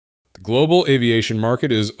global aviation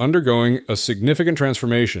market is undergoing a significant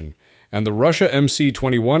transformation, and the Russia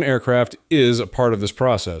MC-21 aircraft is a part of this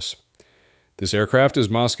process. This aircraft is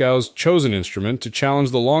Moscow's chosen instrument to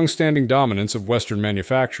challenge the long-standing dominance of Western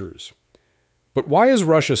manufacturers. But why is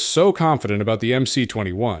Russia so confident about the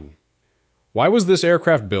MC-21? Why was this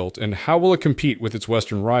aircraft built, and how will it compete with its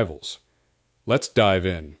Western rivals? Let's dive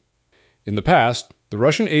in. In the past, the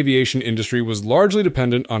Russian aviation industry was largely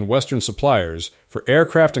dependent on Western suppliers for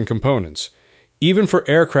aircraft and components, even for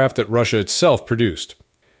aircraft that Russia itself produced.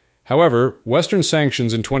 However, Western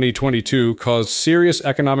sanctions in 2022 caused serious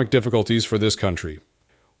economic difficulties for this country.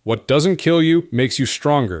 What doesn't kill you makes you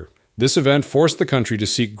stronger. This event forced the country to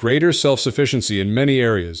seek greater self-sufficiency in many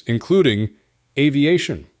areas, including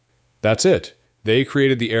aviation. That's it. They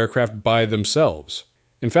created the aircraft by themselves.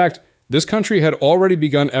 In fact, this country had already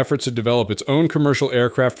begun efforts to develop its own commercial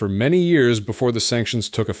aircraft for many years before the sanctions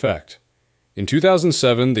took effect. In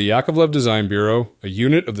 2007, the Yakovlev Design Bureau, a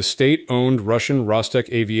unit of the state-owned Russian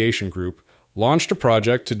Rostec Aviation Group, launched a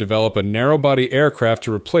project to develop a narrow-body aircraft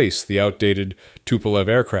to replace the outdated Tupolev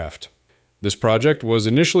aircraft. This project was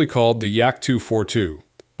initially called the Yak-242,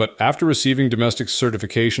 but after receiving domestic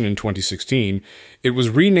certification in 2016, it was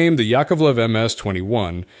renamed the Yakovlev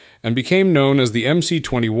MS-21 and became known as the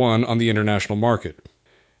MC-21 on the international market.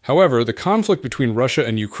 However, the conflict between Russia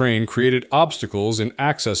and Ukraine created obstacles in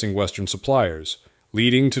accessing Western suppliers,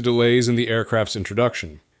 leading to delays in the aircraft's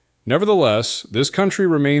introduction. Nevertheless, this country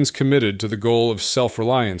remains committed to the goal of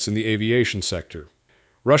self-reliance in the aviation sector.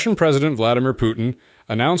 Russian President Vladimir Putin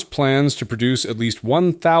announced plans to produce at least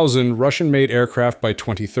 1,000 Russian-made aircraft by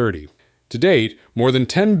 2030. To date, more than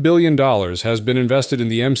 $10 billion has been invested in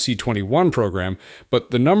the MC-21 program,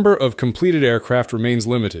 but the number of completed aircraft remains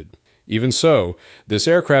limited. Even so, this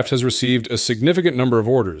aircraft has received a significant number of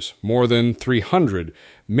orders, more than 300,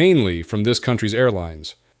 mainly from this country's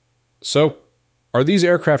airlines. So, are these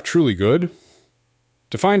aircraft truly good?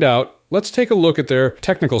 To find out, let's take a look at their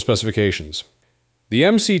technical specifications. The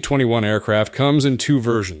MC-21 aircraft comes in two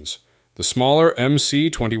versions: the smaller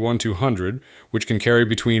MC-21-200, which can carry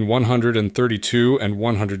between 132 and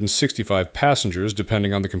 165 passengers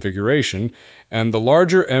depending on the configuration, and the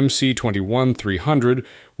larger MC-21-300,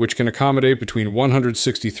 which can accommodate between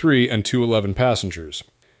 163 and 211 passengers.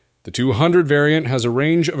 The 200 variant has a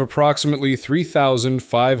range of approximately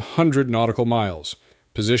 3,500 nautical miles,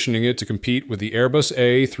 positioning it to compete with the Airbus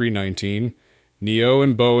A319, Neo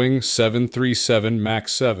and Boeing 737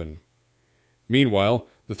 MAX 7. Meanwhile,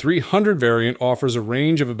 the 300 variant offers a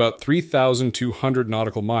range of about 3,200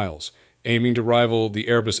 nautical miles, aiming to rival the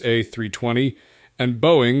Airbus A320 and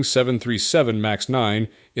Boeing 737 MAX 9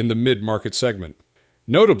 in the mid-market segment.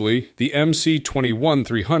 Notably, the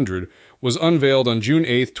MC-21-300 was unveiled on June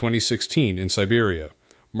 8, 2016 in Siberia,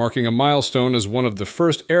 marking a milestone as one of the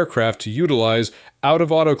first aircraft to utilize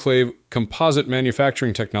out-of-autoclave composite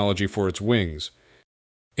manufacturing technology for its wings.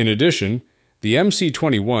 In addition, the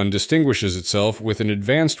MC-21 distinguishes itself with an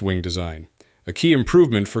advanced wing design, a key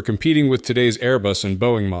improvement for competing with today's Airbus and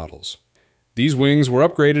Boeing models. These wings were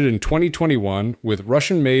upgraded in 2021 with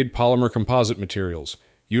Russian-made polymer composite materials,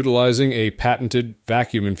 utilizing a patented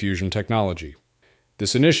vacuum infusion technology.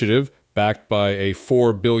 This initiative, backed by a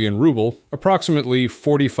 4 billion ruble, approximately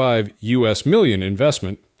 45 US million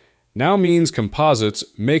investment, now means composites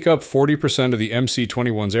make up 40% of the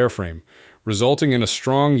MC-21's airframe, resulting in a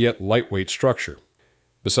strong yet lightweight structure.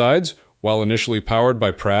 Besides, while initially powered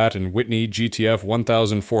by Pratt & Whitney GTF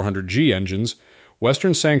 1400G engines,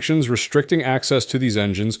 Western sanctions restricting access to these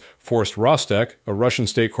engines forced Rostec, a Russian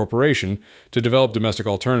state corporation, to develop domestic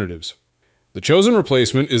alternatives. The chosen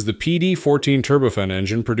replacement is the PD-14 turbofan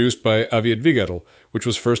engine produced by AVIA, which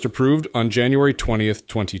was first approved on January 20,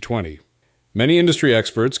 2020. Many industry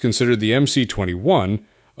experts considered the MC-21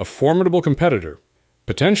 a formidable competitor,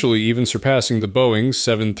 potentially even surpassing the Boeing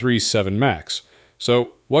 737 MAX.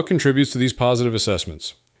 So, what contributes to these positive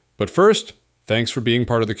assessments? But first, thanks for being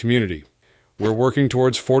part of the community. We're working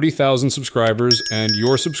towards 40,000 subscribers, and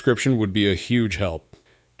your subscription would be a huge help.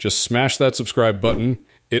 Just smash that subscribe button.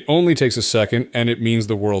 It only takes a second, and it means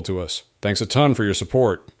the world to us. Thanks a ton for your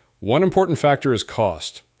support. One important factor is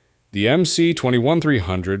cost. The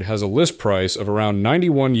MC-21-300 has a list price of around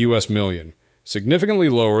 91 US million, significantly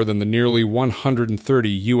lower than the nearly 130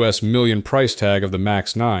 US million price tag of the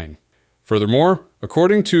MAX 9. Furthermore,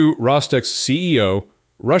 according to Rostec's CEO,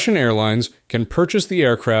 Russian airlines can purchase the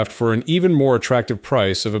aircraft for an even more attractive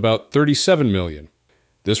price of about 37 million.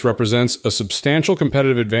 This represents a substantial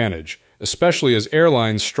competitive advantage, especially as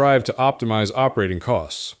airlines strive to optimize operating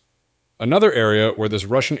costs. Another area where this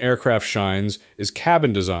Russian aircraft shines is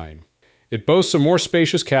cabin design. It boasts a more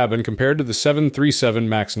spacious cabin compared to the 737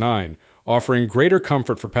 MAX 9, offering greater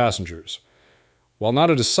comfort for passengers. While not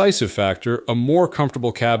a decisive factor, a more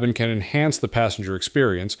comfortable cabin can enhance the passenger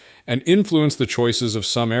experience and influence the choices of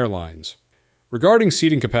some airlines. Regarding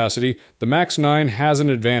seating capacity, the MAX 9 has an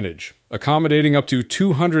advantage, accommodating up to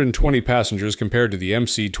 220 passengers compared to the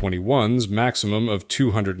MC-21's maximum of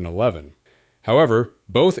 211. However,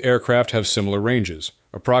 both aircraft have similar ranges,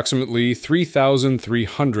 approximately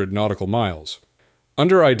 3,300 nautical miles.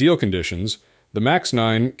 Under ideal conditions, the MAX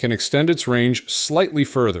 9 can extend its range slightly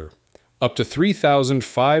further, up to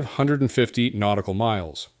 3,550 nautical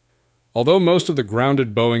miles. Although most of the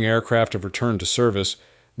grounded Boeing aircraft have returned to service,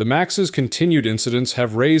 the MAX's continued incidents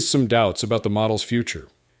have raised some doubts about the model's future.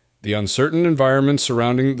 The uncertain environment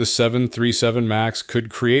surrounding the 737 MAX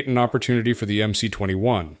could create an opportunity for the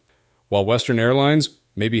MC-21. While Western airlines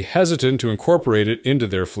may be hesitant to incorporate it into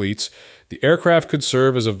their fleets, the aircraft could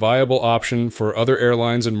serve as a viable option for other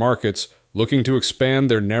airlines and markets looking to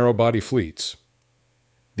expand their narrow-body fleets.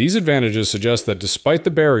 These advantages suggest that despite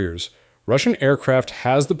the barriers, Russian aircraft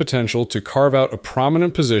has the potential to carve out a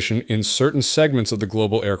prominent position in certain segments of the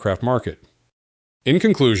global aircraft market. In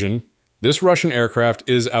conclusion, this Russian aircraft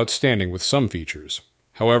is outstanding with some features.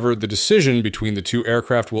 However, the decision between the two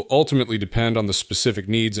aircraft will ultimately depend on the specific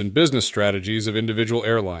needs and business strategies of individual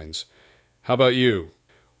airlines. How about you?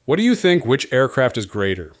 What do you think which aircraft is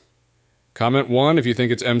greater? Comment 1 if you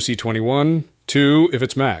think it's MC-21, 2 if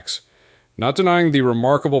it's MAX. Not denying the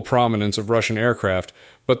remarkable prominence of Russian aircraft,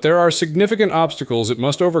 but there are significant obstacles it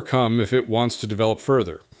must overcome if it wants to develop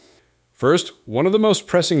further. First, one of the most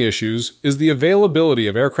pressing issues is the availability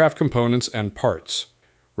of aircraft components and parts.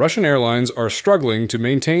 Russian airlines are struggling to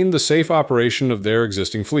maintain the safe operation of their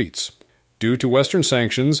existing fleets. Due to Western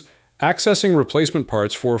sanctions, accessing replacement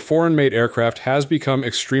parts for foreign-made aircraft has become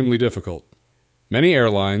extremely difficult. Many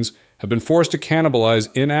airlines have been forced to cannibalize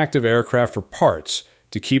inactive aircraft for parts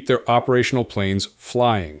to keep their operational planes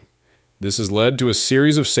flying. This has led to a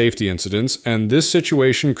series of safety incidents, and this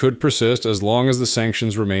situation could persist as long as the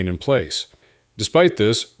sanctions remain in place. Despite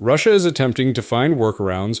this, Russia is attempting to find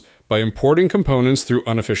workarounds by importing components through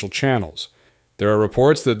unofficial channels. There are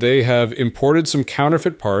reports that they have imported some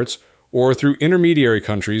counterfeit parts or through intermediary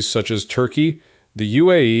countries such as Turkey, the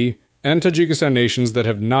UAE, and Tajikistan, nations that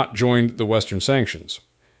have not joined the Western sanctions.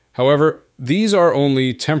 However, these are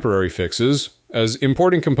only temporary fixes, as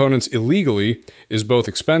importing components illegally is both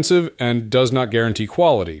expensive and does not guarantee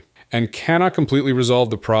quality, and cannot completely resolve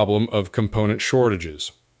the problem of component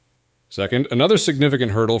shortages. Second, another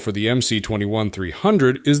significant hurdle for the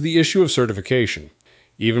MC-21-300 is the issue of certification.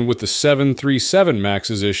 Even with the 737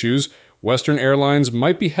 MAX's issues, Western airlines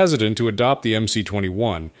might be hesitant to adopt the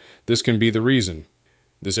MC-21. This can be the reason.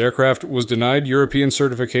 This aircraft was denied European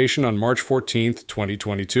certification on March 14,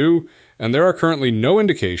 2022, and there are currently no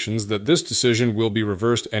indications that this decision will be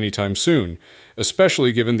reversed anytime soon,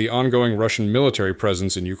 especially given the ongoing Russian military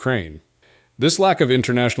presence in Ukraine. This lack of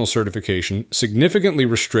international certification significantly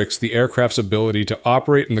restricts the aircraft's ability to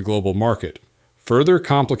operate in the global market, further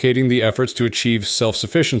complicating the efforts to achieve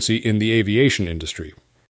self-sufficiency in the aviation industry.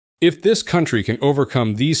 If this country can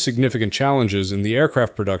overcome these significant challenges in the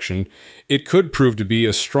aircraft production, it could prove to be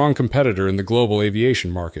a strong competitor in the global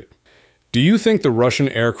aviation market. Do you think the Russian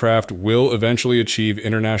aircraft will eventually achieve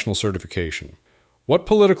international certification? What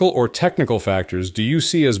political or technical factors do you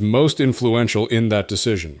see as most influential in that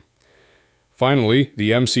decision? Finally,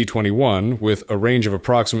 the MC-21, with a range of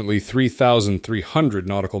approximately 3,300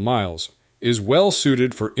 nautical miles, is well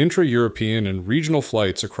suited for intra-European and regional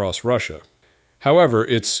flights across Russia. However,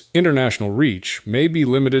 its international reach may be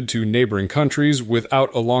limited to neighboring countries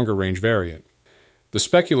without a longer-range variant.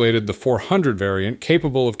 The 400 variant,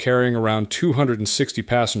 capable of carrying around 260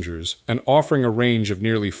 passengers and offering a range of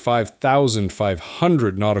nearly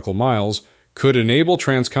 5,500 nautical miles, could enable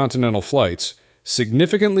transcontinental flights,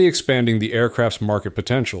 significantly expanding the aircraft's market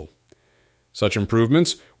potential. Such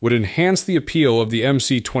improvements would enhance the appeal of the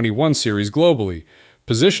MC-21 series globally,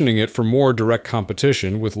 positioning it for more direct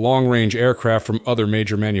competition with long-range aircraft from other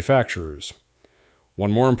major manufacturers.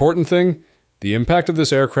 One more important thing, the impact of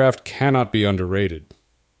this aircraft cannot be underrated.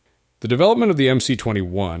 The development of the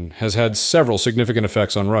MC-21 has had several significant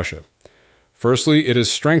effects on Russia. Firstly, it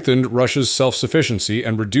has strengthened Russia's self-sufficiency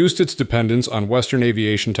and reduced its dependence on Western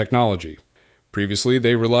aviation technology. Previously,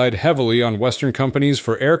 they relied heavily on Western companies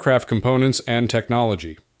for aircraft components and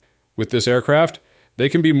technology. With this aircraft, they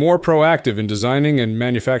can be more proactive in designing and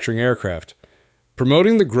manufacturing aircraft,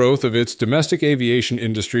 promoting the growth of its domestic aviation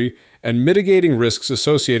industry and mitigating risks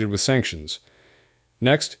associated with sanctions.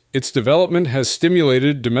 Next, its development has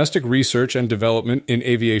stimulated domestic research and development in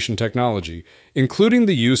aviation technology, including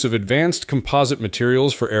the use of advanced composite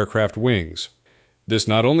materials for aircraft wings. This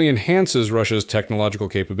not only enhances Russia's technological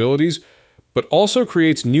capabilities, but also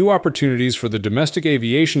creates new opportunities for the domestic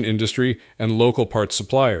aviation industry and local parts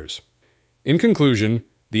suppliers. In conclusion,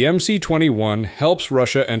 the MC-21 helps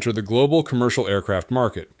Russia enter the global commercial aircraft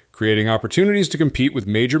market, creating opportunities to compete with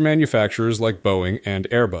major manufacturers like Boeing and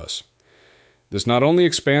Airbus. This not only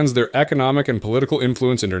expands their economic and political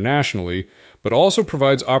influence internationally, but also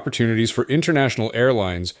provides opportunities for international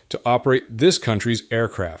airlines to operate this country's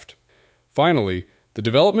aircraft. Finally, the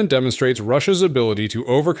development demonstrates Russia's ability to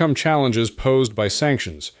overcome challenges posed by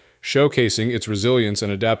sanctions, showcasing its resilience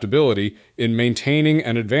and adaptability in maintaining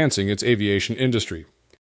and advancing its aviation industry.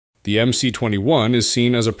 The MC-21 is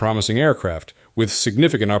seen as a promising aircraft, with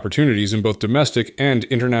significant opportunities in both domestic and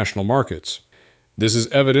international markets. This is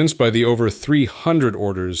evidenced by the over 300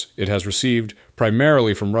 orders it has received,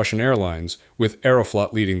 primarily from Russian airlines, with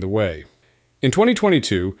Aeroflot leading the way. In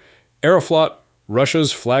 2022, Aeroflot,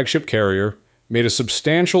 Russia's flagship carrier, made a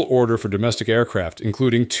substantial order for domestic aircraft,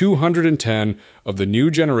 including 210 of the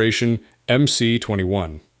new generation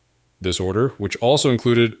MC-21. This order, which also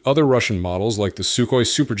included other Russian models like the Sukhoi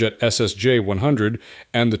Superjet SSJ-100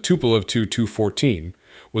 and the Tupolev Tu-214,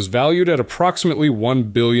 was valued at approximately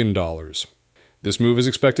 $1 billion. This move is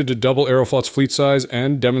expected to double Aeroflot's fleet size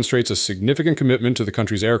and demonstrates a significant commitment to the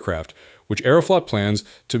country's aircraft, which Aeroflot plans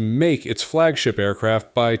to make its flagship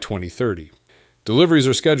aircraft by 2030. Deliveries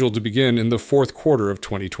are scheduled to begin in the fourth quarter of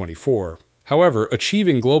 2024. However,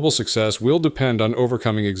 achieving global success will depend on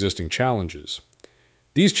overcoming existing challenges.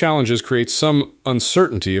 These challenges create some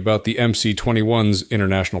uncertainty about the MC-21's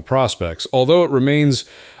international prospects, although it remains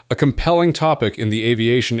a compelling topic in the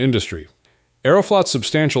aviation industry. Aeroflot's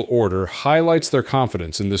substantial order highlights their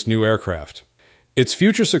confidence in this new aircraft. Its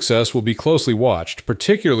future success will be closely watched,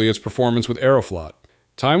 particularly its performance with Aeroflot.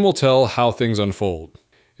 Time will tell how things unfold.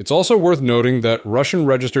 It's also worth noting that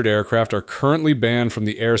Russian-registered aircraft are currently banned from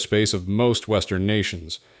the airspace of most Western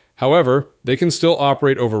nations. However, they can still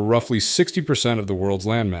operate over roughly 60% of the world's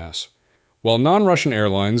landmass. While non-Russian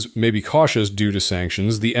airlines may be cautious due to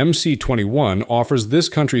sanctions, the MC-21 offers this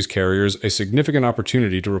country's carriers a significant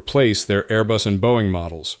opportunity to replace their Airbus and Boeing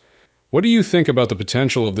models. What do you think about the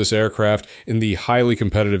potential of this aircraft in the highly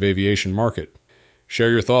competitive aviation market? Share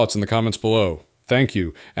your thoughts in the comments below. Thank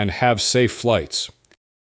you, and have safe flights.